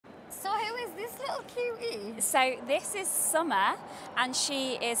little cutie. So this is Summer, and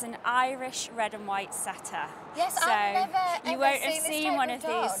she is an Irish red and white setter. Yes, so I've never you won't seen have this seen type one of of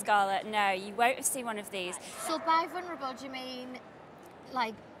dog. these, Scarlett. No, you won't have seen one of these. So by vulnerable, do you mean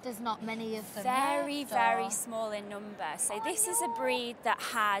like there's not many of them Very, left, very or? small in number. So this is a breed that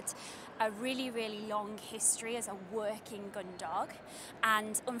had a really, really long history as a working gun dog.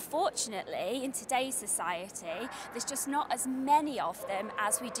 And unfortunately, in today's society, there's just not as many of them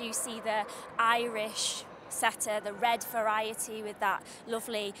as we do see the Irish setter, the red variety with that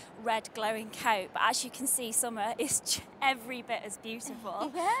lovely red glowing coat. But as you can see, Summer is every bit as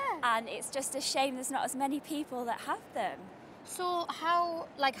beautiful. Yeah. And it's just a shame there's not as many people that have them. So how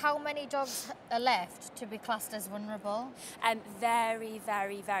many dogs are left to be classed as vulnerable? Very,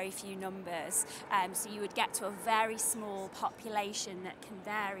 very, very few numbers. So you would get to a very small population that can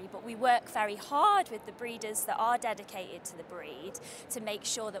vary. But we work very hard with the breeders that are dedicated to the breed to make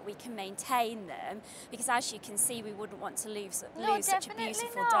sure that we can maintain them. Because as you can see, we wouldn't want to lose such a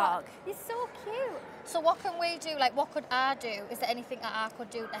beautiful dog. He's so cute. So what can we do? Like, what could I do? Is there anything that I could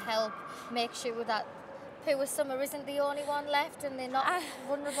do to help make sure that poor Summer isn't the only one left and they're not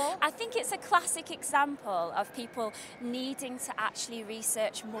vulnerable? I think it's a classic example of people needing to actually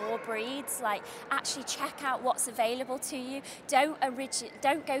research more breeds, like actually check out what's available to you. Don't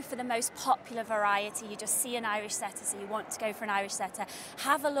go for the most popular variety. You just see an Irish setter, so you want to go for an Irish setter.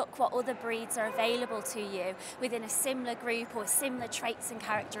 Have a look what other breeds are available to you within a similar group or similar traits and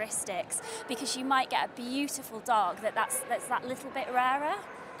characteristics, because you might get a beautiful dog that's that little bit rarer.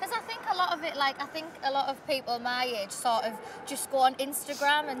 Because I think a lot of it, like, I think a lot of people my age sort of just go on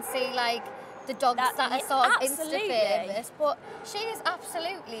Instagram and see, like, the dogs that are sort of Insta-famous. But she is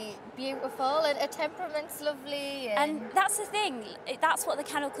absolutely beautiful and her temperament's lovely. And that's the thing, that's what the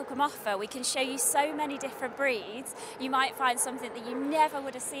Kennel Club can offer. We can show you so many different breeds. You might find something that you never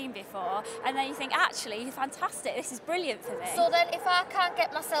would have seen before, and then you think, actually, fantastic, this is brilliant for me. So then if I can't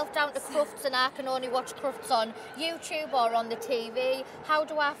get myself down to Crufts and I can only watch Crufts on YouTube or on the TV, how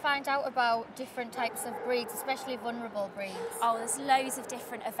do I find out about different types of breeds, especially vulnerable breeds? Oh, there's loads of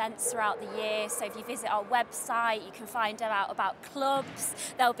different events throughout the year. So if you visit our website, you can find out about clubs.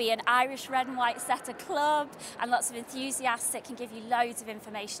 There'll be an Irish red and white setter club and lots of enthusiasts that can give you loads of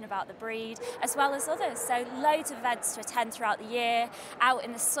information about the breed, as well as others. So loads of events to attend throughout the year. Out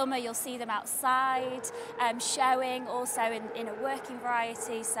in the summer, you'll see them outside, showing, also in a working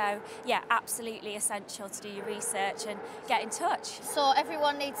variety. So yeah, absolutely essential to do your research and get in touch. So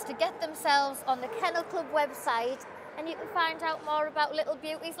everyone needs to get themselves on the Kennel Club website, and you can find out more about little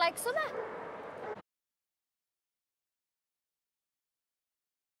beauties like Summer.